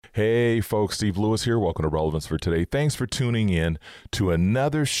Hey folks, Steve Lewis here. Welcome to Relevance for Today. Thanks for tuning in to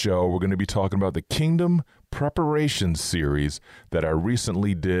another show. We're going to be talking about the Kingdom Preparation series that I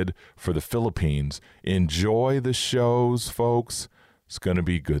recently did for the Philippines. Enjoy the shows, folks. It's going to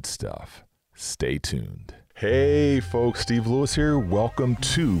be good stuff. Stay tuned. Hey folks, Steve Lewis here. Welcome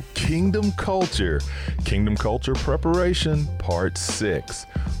to Kingdom Culture Preparation Part 6.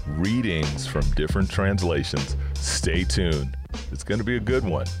 Readings from different translations. Stay tuned. It's going to be a good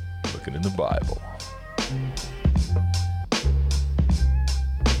one. Looking in the Bible.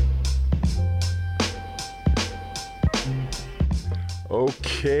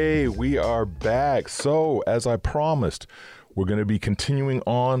 Okay, we are back. So, as I promised, we're going to be continuing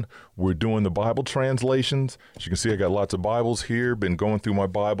on. We're doing the Bible translations. As you can see, I got lots of Bibles here. Been going through my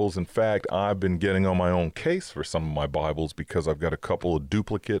Bibles. In fact, I've been getting on my own case for some of my Bibles because I've got a couple of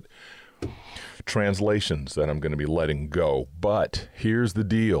duplicate translations that I'm going to be letting go. But here's the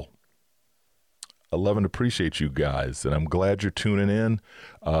deal. I love and appreciate you guys, and I'm glad you're tuning in.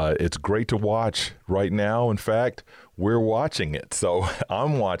 It's great to watch right now. In fact, we're watching it. So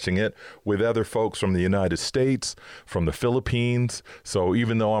I'm watching it with other folks from the United States, from the Philippines. So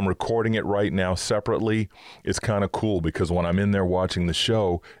even though I'm recording it right now separately, it's kind of cool because when I'm in there watching the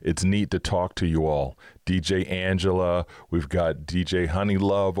show, it's neat to talk to you all. DJ Angela, we've got DJ Honey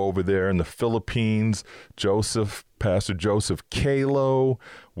Love over there in the Philippines, Pastor Joseph Kalo,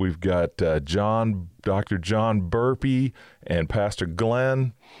 we've got Dr. John Burpee and Pastor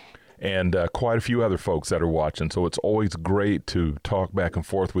Glenn, and quite a few other folks that are watching. So it's always great to talk back and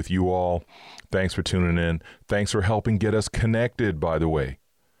forth with you all. Thanks for tuning in. Thanks for helping get us connected, by the way.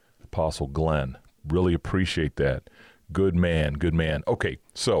 Apostle Glenn, really appreciate that. Good man, good man. Okay,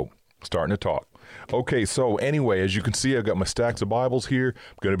 so starting to talk. Okay, so anyway, as you can see, I've got my stacks of Bibles here.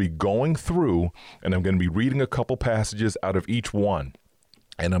 I'm going to be going through, and I'm going to be reading a couple passages out of each one.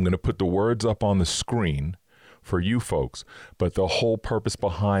 And I'm going to put the words up on the screen for you folks. But the whole purpose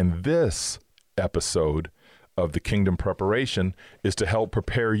behind this episode of the Kingdom Preparation is to help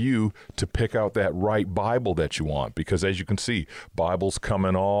prepare you to pick out that right Bible that you want. Because as you can see, Bibles come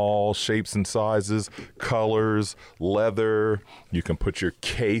in all shapes and sizes, colors, leather. You can put your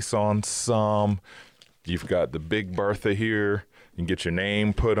case on some. You've got the Big Bertha here. You can get your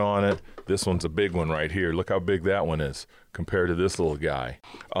name put on it. This one's a big one right here. Look how big that one is compared to this little guy.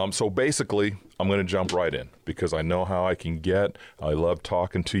 So basically, I'm going to jump right in because I know how I can get. I love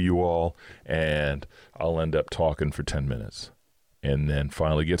talking to you all, and I'll end up talking for 10 minutes and then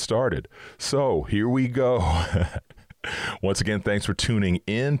finally get started. So here we go. Once again, thanks for tuning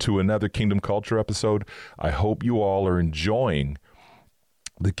in to another Kingdom Culture episode. I hope you all are enjoying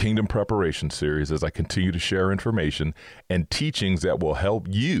the Kingdom Preparation series as I continue to share information and teachings that will help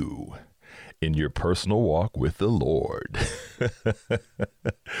you in your personal walk with the Lord.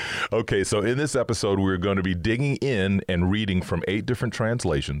 Okay, so in this episode, we're going to be digging in and reading from 8 different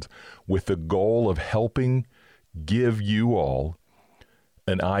translations with the goal of helping give you all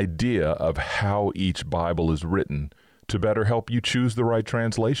an idea of how each Bible is written to better help you choose the right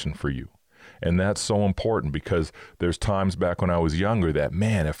translation for you. And that's so important because there's times back when I was younger that,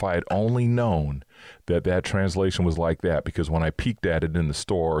 man, if I had only known that that translation was like that, because when I peeked at it in the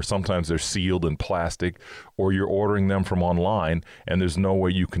store, or sometimes they're sealed in plastic, or you're ordering them from online, and there's no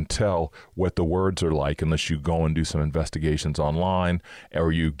way you can tell what the words are like unless you go and do some investigations online,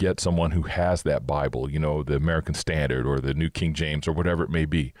 or you get someone who has that Bible, you know, the American Standard or the New King James or whatever it may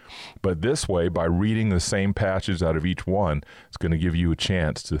be. But this way, by reading the same passages out of each one, it's going to give you a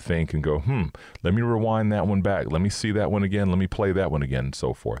chance to think and go, let me rewind that one back. Let me see that one again. Let me play that one again, and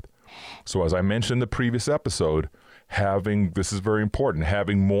so forth. So as I mentioned in the previous episode, this is very important,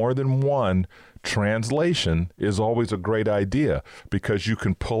 having more than one translation is always a great idea because you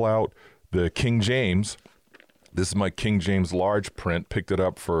can pull out the King James. This is my King James large print. Picked it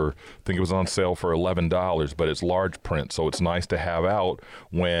up for, I think it was on sale for $11, but it's large print, so it's nice to have out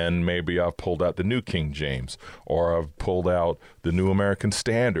when maybe I've pulled out the New King James or I've pulled out the New American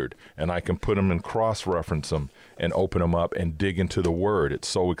Standard, and I can put them and cross-reference them and open them up and dig into the Word. It's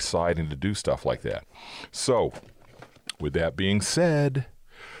so exciting to do stuff like that. So, with that being said,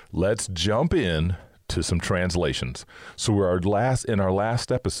 let's jump in to some translations. So in our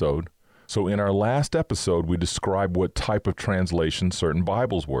last episode, we described what type of translation certain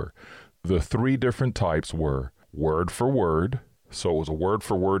Bibles were. The 3 different types were word for word. So it was a word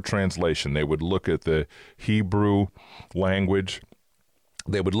for word translation. They would look at the Hebrew language.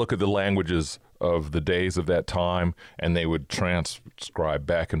 They would look at the languages of the days of that time, and they would transcribe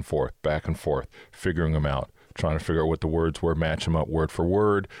back and forth, figuring them out. trying to figure out what the words were, match them up word for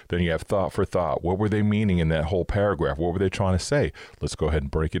word. Then you have thought for thought. What were they meaning in that whole paragraph? What were they trying to say? Let's go ahead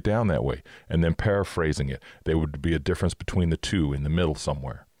and break it down that way. And then paraphrasing it. There would be a difference between the two in the middle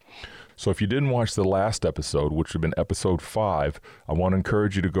somewhere. So if you didn't watch the last episode, which would have been episode 5, I want to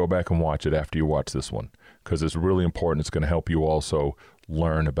encourage you to go back and watch it after you watch this one, because it's really important. It's going to help you also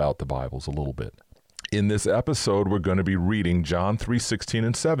learn about the Bibles a little bit. In this episode, we're going to be reading John 3:16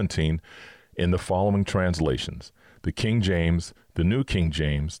 and 17 in the following translations: the King James, the New King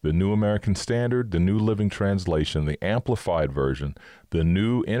James, the New American Standard, the New Living Translation, the Amplified Version, the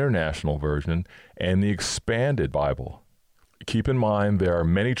New International Version, and the Expanded Bible. Keep in mind, there are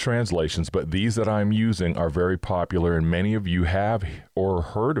many translations, but these that I'm using are very popular, and many of you have or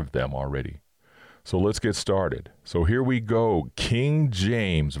heard of them already. So let's get started. So here we go. King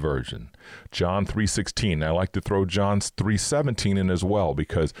James Version, John 3:16. I like to throw John 3:17 in as well,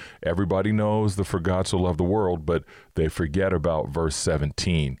 because everybody knows the "For God so loved the world," but they forget about verse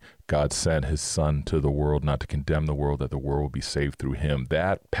 17. God sent his son to the world not to condemn the world, that the world will be saved through him.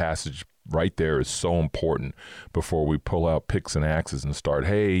 That passage right there is so important before we pull out picks and axes and start,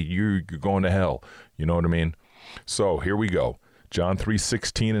 hey, you're going to hell. You know what I mean? So here we go. John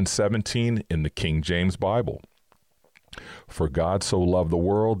 3:16 and 17 in the King James Bible. For God so loved the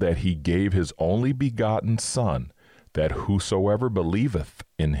world that he gave his only begotten Son, that whosoever believeth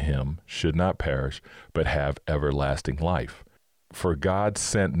in him should not perish, but have everlasting life. For God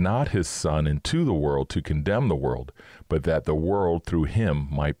sent not his Son into the world to condemn the world, but that the world through him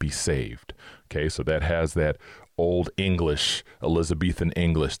might be saved. Okay, so that has that old English, Elizabethan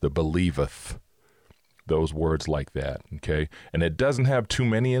English, the believeth, those words like that, okay? And it doesn't have too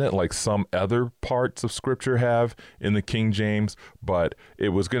many in it like some other parts of Scripture have in the King James, but it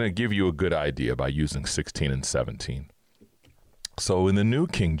was going to give you a good idea by using 16 and 17. So in the New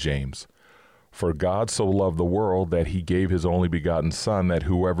King James, for God so loved the world that he gave his only begotten Son, that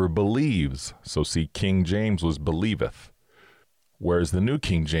whoever believes, so see, King James was believeth, whereas the New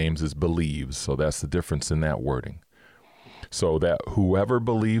King James is believes, so that's the difference in that wording. So that whoever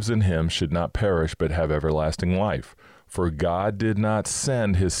believes in him should not perish, but have everlasting life. For God did not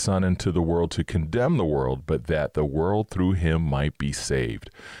send his Son into the world to condemn the world, but that the world through him might be saved.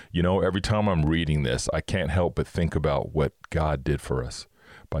 You know, every time I'm reading this, I can't help but think about what God did for us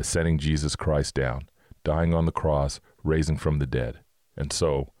by sending Jesus Christ down, dying on the cross, raising from the dead. And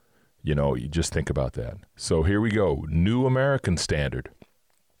so, you know, you just think about that. So here we go. New American Standard.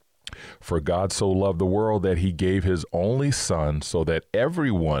 For God so loved the world that he gave his only Son, so that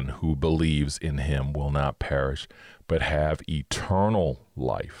everyone who believes in him will not perish, but have eternal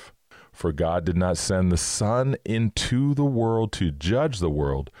life. For God did not send the Son into the world to judge the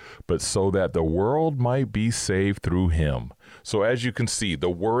world, but so that the world might be saved through him. So as you can see, the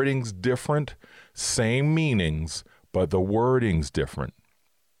wording's different, same meanings, but the wording's different.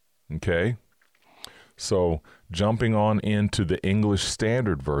 Okay? So jumping on into the English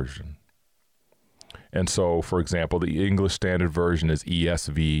Standard Version. And so, for example, the English Standard Version is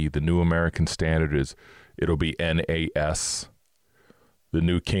ESV. The New American Standard it'll be NAS. The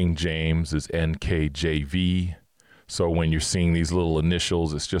New King James is NKJV. So when you're seeing these little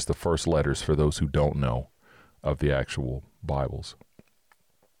initials, it's just the first letters for those who don't know of the actual Bibles.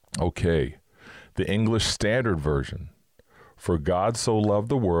 Okay, the English Standard Version. For God so loved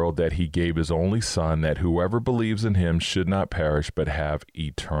the world that he gave his only Son, that whoever believes in him should not perish, but have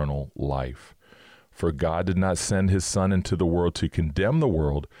eternal life. For God did not send his Son into the world to condemn the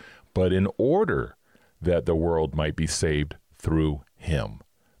world, but in order that the world might be saved through him.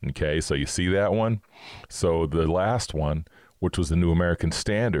 Okay, so you see that one? So the last one, which was the New American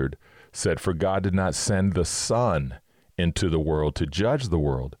Standard, said, for God did not send the Son into the world to judge the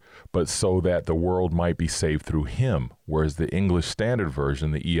world, but so that the world might be saved through him. Whereas the English Standard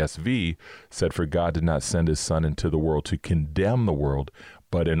Version, the ESV, said, for God did not send his Son into the world to condemn the world,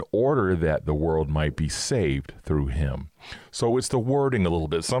 but in order that the world might be saved through him. So it's the wording a little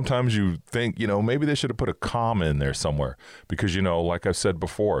bit. Sometimes you think, maybe they should have put a comma in there somewhere, because, like I've said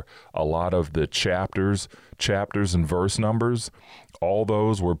before, a lot of the chapters and verse numbers, all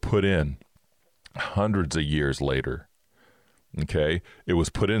those were put in hundreds of years later. Okay, it was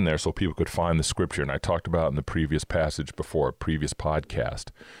put in there so people could find the scripture, and I talked about in the previous passage before, previous podcast.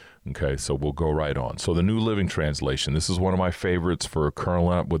 Okay, so we'll go right on. So the New Living Translation, this is one of my favorites for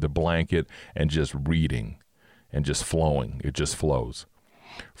curling up with a blanket and just reading and just flowing. It just flows.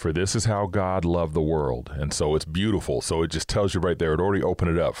 For this is how God loved the world. And so it's beautiful. So it just tells you right there, it already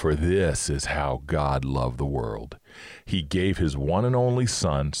opened it up. For this is how God loved the world. He gave his one and only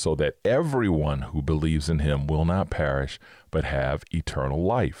Son so that everyone who believes in him will not perish, but have eternal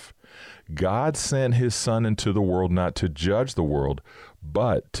life. God sent his Son into the world not to judge the world,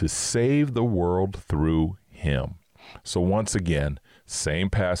 but to save the world through him. So once again, same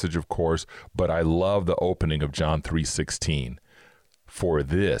passage, of course, but I love the opening of John 3:16. For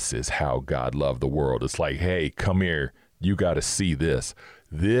this is how God loved the world. It's like, hey, come here. You got to see this.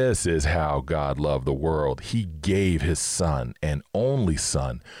 This is how God loved the world. He gave his Son and only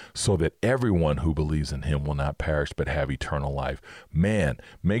Son so that everyone who believes in him will not perish but have eternal life. Man,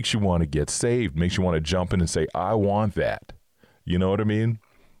 makes you want to get saved. Makes you want to jump in and say, I want that. You know what I mean?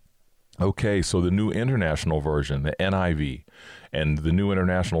 Okay, so the New International Version, the NIV, and the New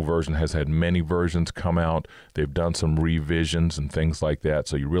International Version has had many versions come out. They've done some revisions and things like that.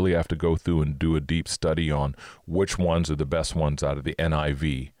 So you really have to go through and do a deep study on which ones are the best ones out of the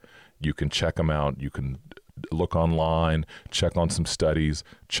NIV. You can check them out. You can look online, check on some studies,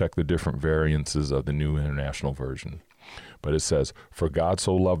 check the different variances of the New International Version. But it says, for God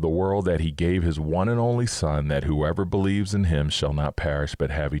so loved the world that he gave his one and only Son, that whoever believes in him shall not perish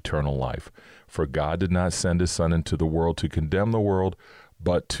but have eternal life. For God did not send his Son into the world to condemn the world,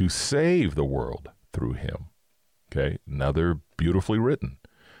 but to save the world through him. Okay, another beautifully written,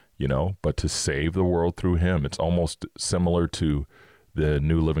 but to save the world through him. It's almost similar to the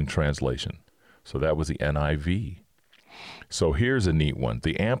New Living Translation. So that was the NIV. So here's a neat one,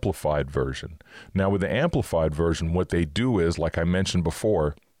 the Amplified Version. Now with the Amplified Version, what they do is, like I mentioned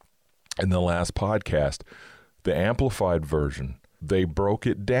before in the last podcast, the Amplified Version, they broke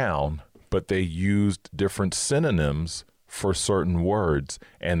it down, but they used different synonyms for certain words,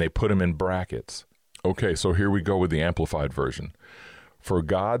 and they put them in brackets. Okay, so here we go with the Amplified Version. For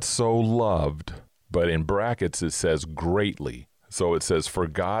God so loved, but in brackets it says greatly. So it says, for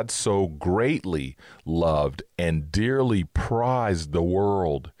God so greatly loved and dearly prized the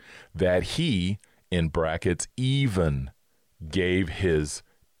world that he, in brackets, even gave his,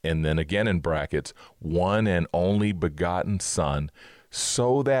 and then again in brackets, one and only begotten Son,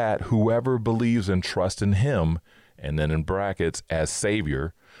 so that whoever believes and trusts in him, and then in brackets, as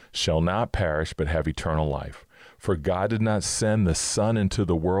Savior, shall not perish but have eternal life. For God did not send the Son into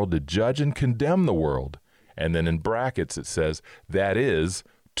the world to judge and condemn the world. And then in brackets it says, that is,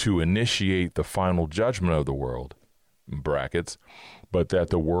 to initiate the final judgment of the world, in brackets, but that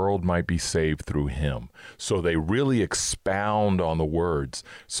the world might be saved through him. So they really expound on the words.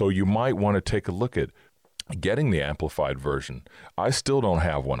 So you might want to take a look at getting the Amplified Version. I still don't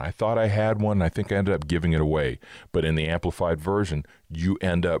have one. I thought I had one. I think I ended up giving it away. But in the Amplified Version, you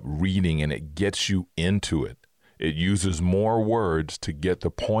end up reading and it gets you into it. It uses more words to get the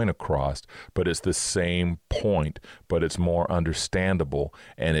point across, but it's the same point, but it's more understandable,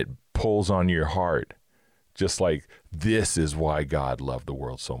 and it pulls on your heart. Just like, this is why God loved the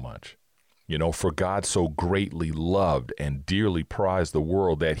world so much. For God so greatly loved and dearly prized the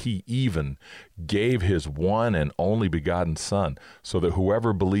world that he even gave his one and only begotten Son, so that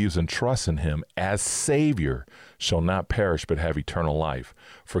whoever believes and trusts in him as Savior shall not perish but have eternal life.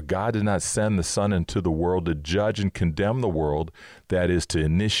 For God did not send the Son into the world to judge and condemn the world, that is, to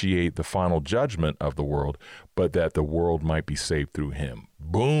initiate the final judgment of the world, but that the world might be saved through him.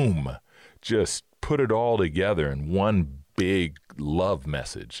 Boom! Just put it all together in one big love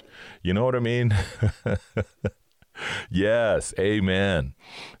message. You know what I mean? Yes, amen.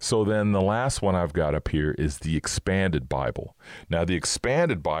 So then the last one I've got up here is the Expanded Bible. Now the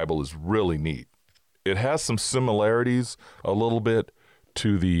Expanded Bible is really neat. It has some similarities a little bit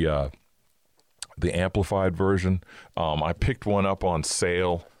to the Amplified Version. I picked one up on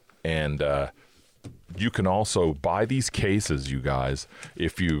sale, and you can also buy these cases, you guys.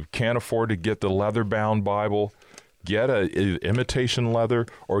 If you can't afford to get the leather-bound Bible, get a imitation leather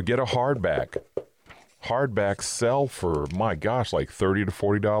or get a hardback. Hardbacks sell for, my gosh, like $30 to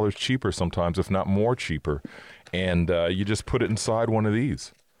 $40 cheaper sometimes, if not more cheaper. And you just put it inside one of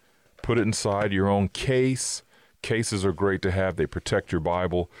these. Put it inside your own case. Cases are great to have. They protect your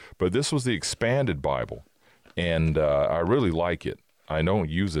Bible. But this was the Expanded Bible. And I really like it. I don't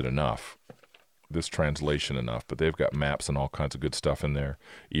use it enough, this translation enough, but they've got maps and all kinds of good stuff in there.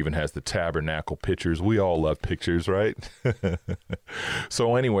 Even has the tabernacle pictures. We all love pictures, right?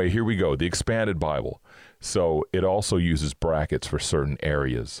 So anyway, here we go. The Expanded Bible. So it also uses brackets for certain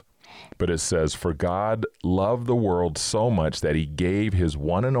areas. But it says, for God loved the world so much that he gave his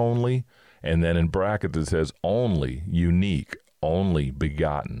one and only, and then in brackets it says only, unique, only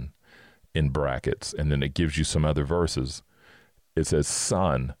begotten, in brackets. And then it gives you some other verses. it says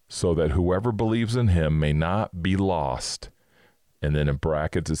Son, so that whoever believes in him may not be lost. And then in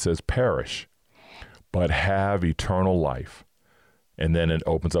brackets, it says perish, but have eternal life. And then it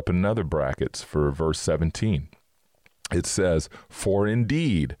opens up another brackets for verse 17. It says, for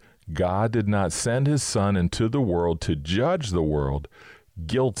indeed, God did not send his Son into the world to judge the world,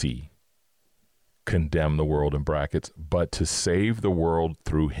 guilty, condemn the world in brackets, but to save the world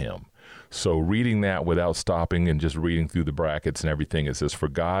through him. So reading that without stopping and just reading through the brackets and everything, it says, for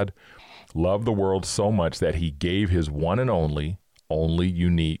God loved the world so much that he gave his one and only,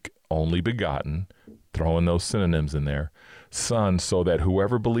 unique, only begotten, throwing those synonyms in there, Son, so that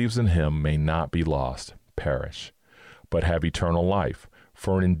whoever believes in him may not be lost, perish, but have eternal life.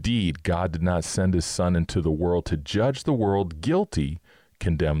 For indeed, God did not send his Son into the world to judge the world, guilty,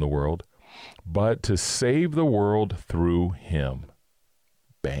 condemn the world, but to save the world through him.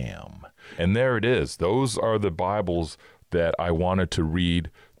 Bam. And there it is. Those are the Bibles that I wanted to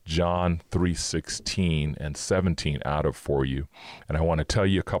read John 3:16 and 17 out of for you. And I want to tell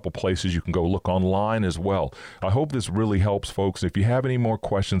you a couple places you can go look online as well. I hope this really helps, folks. If you have any more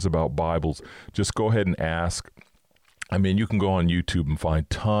questions about Bibles, just go ahead and ask. I mean, you can go on YouTube and find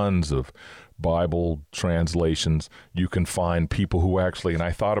tons of Bible translations. You can find people who actually, and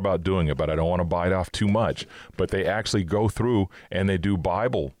I thought about doing it, but I don't want to bite off too much, but they actually go through and they do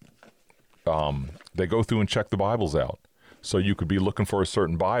Bible. They go through and check the Bibles out. So you could be looking for a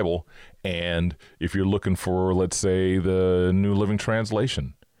certain Bible, and if you're looking for, let's say, the New Living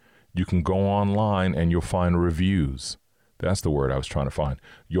Translation, you can go online and you'll find reviews. That's the word I was trying to find.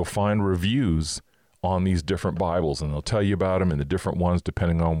 You'll find reviews on these different Bibles, and they'll tell you about them and the different ones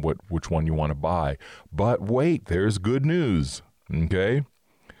depending on which one you want to buy. But wait, there's good news, okay?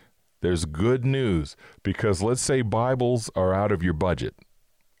 There's good news, because let's say Bibles are out of your budget,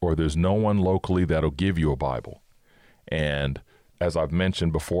 or there's no one locally that'll give you a Bible. And as I've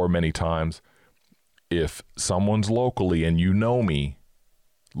mentioned before many times, if someone's locally and you know me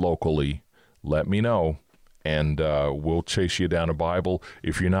locally, let me know, and we'll chase you down a Bible.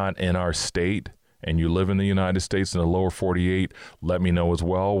 If you're not in our state and you live in the United States in the lower 48, let me know as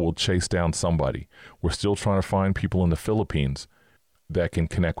well. We'll chase down somebody. We're still trying to find people in the Philippines that can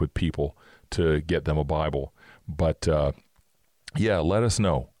connect with people to get them a Bible. But yeah, let us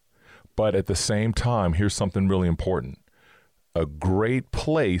know. But at the same time, here's something really important. A great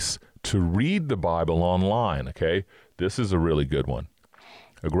place to read the Bible online, okay? This is a really good one.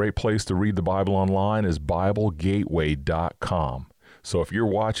 A great place to read the Bible online is BibleGateway.com. So if you're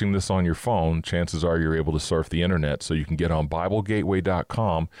watching this on your phone, chances are you're able to surf the internet, so you can get on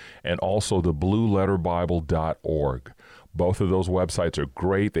BibleGateway.com and also the BlueLetterBible.org. Both of those websites are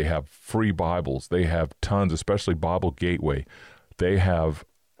great. They have free Bibles. They have tons, especially Bible Gateway. They have,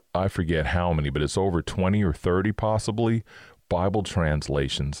 I forget how many, but it's over 20 or 30 possibly, Bible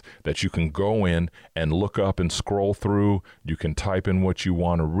translations that you can go in and look up and scroll through. You can type in what you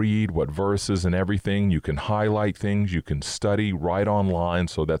want to read, what verses and everything. You can highlight things. You can study right online.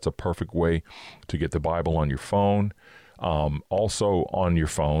 So that's a perfect way to get the Bible on your phone. Also on your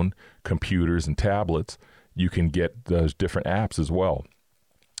phone, computers and tablets, you can get those different apps as well,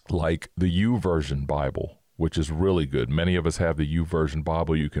 like the YouVersion Bible, which is really good. Many of us have the YouVersion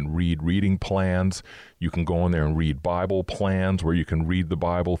Bible. You can read reading plans. You can go in there and read Bible plans where you can read the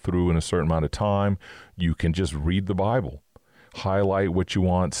Bible through in a certain amount of time. You can just read the Bible, highlight what you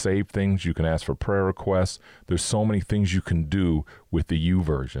want, save things. You can ask for prayer requests. There's so many things you can do with the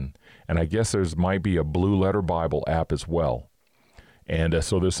YouVersion. And I guess might be a Blue Letter Bible app as well. And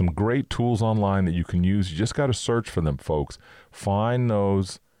so there's some great tools online that you can use. You just got to search for them, folks. Find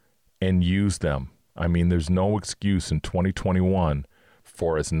those and use them. I mean, there's no excuse in 2021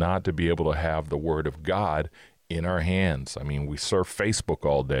 for us not to be able to have the Word of God in our hands. I mean, we surf Facebook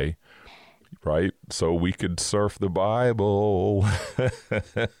all day, right? So we could surf the Bible.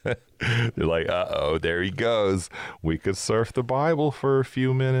 They're like, uh-oh, there he goes. We could surf the Bible for a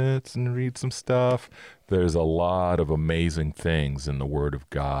few minutes and read some stuff. There's a lot of amazing things in the Word of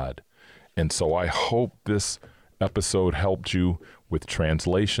God. And so I hope this episode helped you with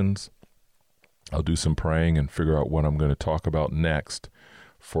translations. I'll do some praying and figure out what I'm going to talk about next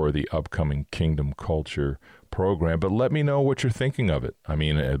for the upcoming Kingdom Culture program. But let me know what you're thinking of it. I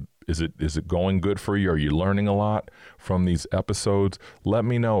mean, is it going good for you? Are you learning a lot from these episodes? Let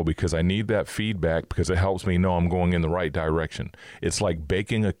me know, because I need that feedback, because it helps me know I'm going in the right direction. It's like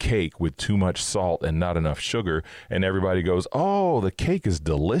baking a cake with too much salt and not enough sugar, and everybody goes, oh, the cake is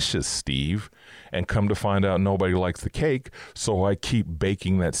delicious, Steve. And come to find out nobody likes the cake, so I keep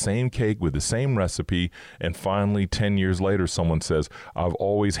baking that same cake with the same recipe, and finally 10 years later someone says, I've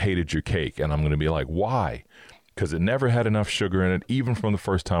always hated your cake. And I'm going to be like, why? because it never had enough sugar in it, even from the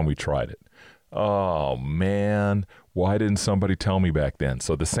first time we tried it. Oh, man, why didn't somebody tell me back then?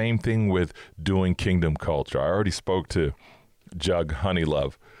 So the same thing with doing Kingdom Culture. I already spoke to Jug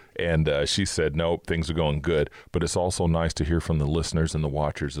Honeylove, and she said, nope, things are going good. But it's also nice to hear from the listeners and the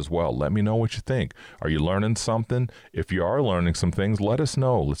watchers as well. Let me know what you think. Are you learning something? If you are learning some things, let us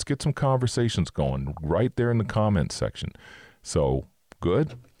know. Let's get some conversations going right there in the comments section. So,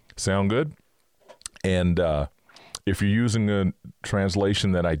 good? Sound good? And if you're using a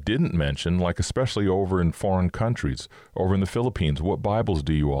translation that I didn't mention, like especially over in foreign countries, over in the Philippines, what Bibles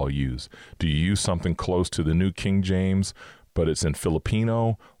do you all use? Do you use something close to the New King James, but it's in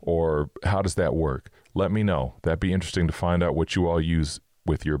Filipino, or how does that work? Let me know. That'd be interesting to find out what you all use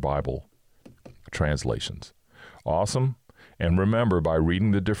with your Bible translations. Awesome. And remember, by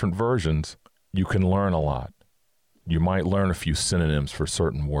reading the different versions, you can learn a lot. You might learn a few synonyms for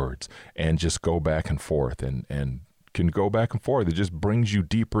certain words and just go back and forth and can go back and forth. It just brings you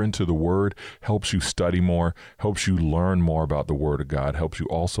deeper into the Word, helps you study more, helps you learn more about the Word of God, helps you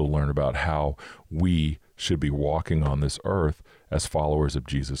also learn about how we should be walking on this earth as followers of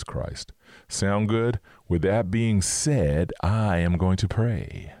Jesus Christ. Sound good? With that being said, I am going to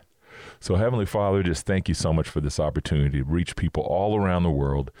pray. So Heavenly Father, just thank you so much for this opportunity to reach people all around the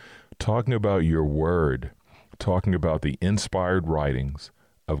world, talking about your Word, talking about the inspired writings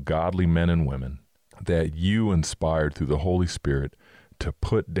of godly men and women that you inspired through the Holy Spirit to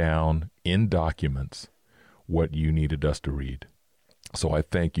put down in documents what you needed us to read. So I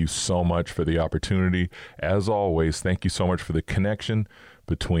thank you so much for the opportunity. As always, thank you so much for the connection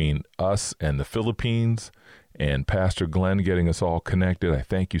between us and the Philippines and Pastor Glenn getting us all connected. I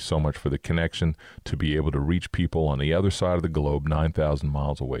thank you so much for the connection to be able to reach people on the other side of the globe, 9,000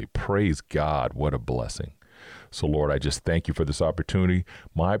 miles away. Praise God. What a blessing. So Lord, I just thank you for this opportunity.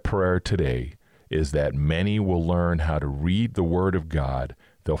 My prayer today is that many will learn how to read the Word of God.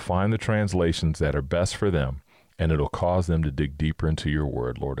 They'll find the translations that are best for them, and it'll cause them to dig deeper into your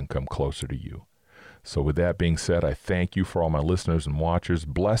Word, Lord, and come closer to you. So with that being said, I thank you for all my listeners and watchers.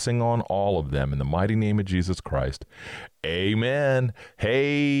 Blessing on all of them in the mighty name of Jesus Christ. Amen.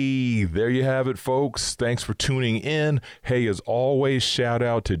 Hey, there you have it, folks. Thanks for tuning in. Hey, as always, shout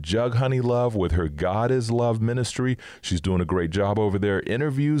out to Jug Honeylove with her God is Love ministry. She's doing a great job over there.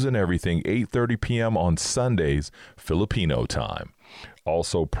 Interviews and everything, 8:30 p.m. on Sundays, Filipino time.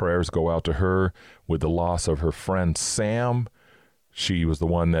 Also, prayers go out to her with the loss of her friend Sam. She was the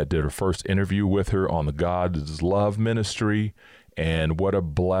one that did her first interview with her on the God's Love ministry. And what a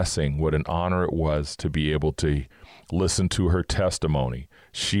blessing, what an honor it was to be able to listen to her testimony.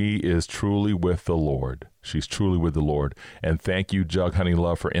 She is truly with the Lord. She's truly with the Lord. And thank you, Jug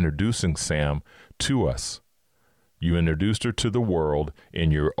Honeylove, for introducing Sam to us. You introduced her to the world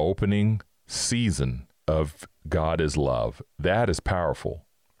in your opening season of God is Love. That is powerful.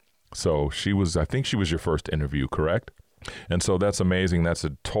 So I think she was your first interview, correct? And so that's amazing. That's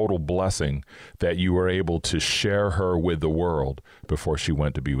a total blessing that you were able to share her with the world before she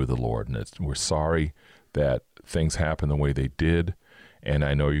went to be with the Lord. And we're sorry that things happened the way they did. And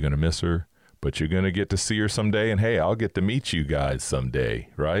I know you're going to miss her, but you're going to get to see her someday. And hey, I'll get to meet you guys someday,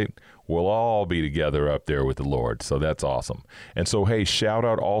 right? We'll all be together up there with the Lord. So that's awesome. And so, hey, shout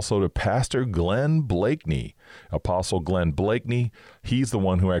out also to Pastor Glenn Blakeney, Apostle Glenn Blakeney. He's the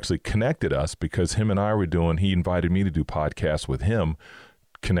one who actually connected us because he invited me to do podcasts with him,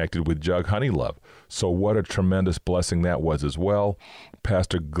 connected with Jug Honeylove. So what a tremendous blessing that was as well.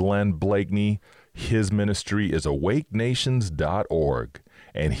 Pastor Glenn Blakeney, his ministry is awakenations.org.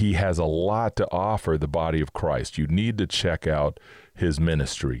 And he has a lot to offer the body of Christ. You need to check out his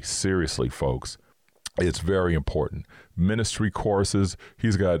ministry. Seriously, folks. It's very important. Ministry courses.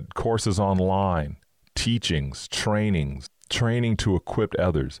 He's got courses online, teachings, training to equip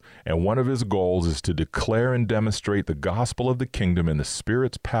others. And one of his goals is to declare and demonstrate the gospel of the kingdom and the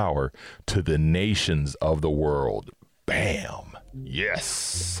Spirit's power to the nations of the world. Bam.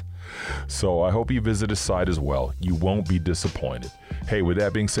 Yes. So I hope you visit his site as well. You won't be disappointed. Hey, with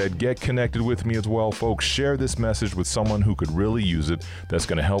that being said, get connected with me as well, folks. Share this message with someone who could really use it, that's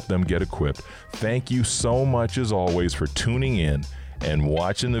going to help them get equipped. Thank you so much, as always, for tuning in and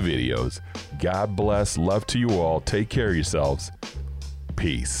watching the videos. God bless. Love to you all. Take care of yourselves.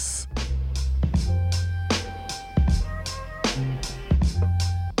 Peace.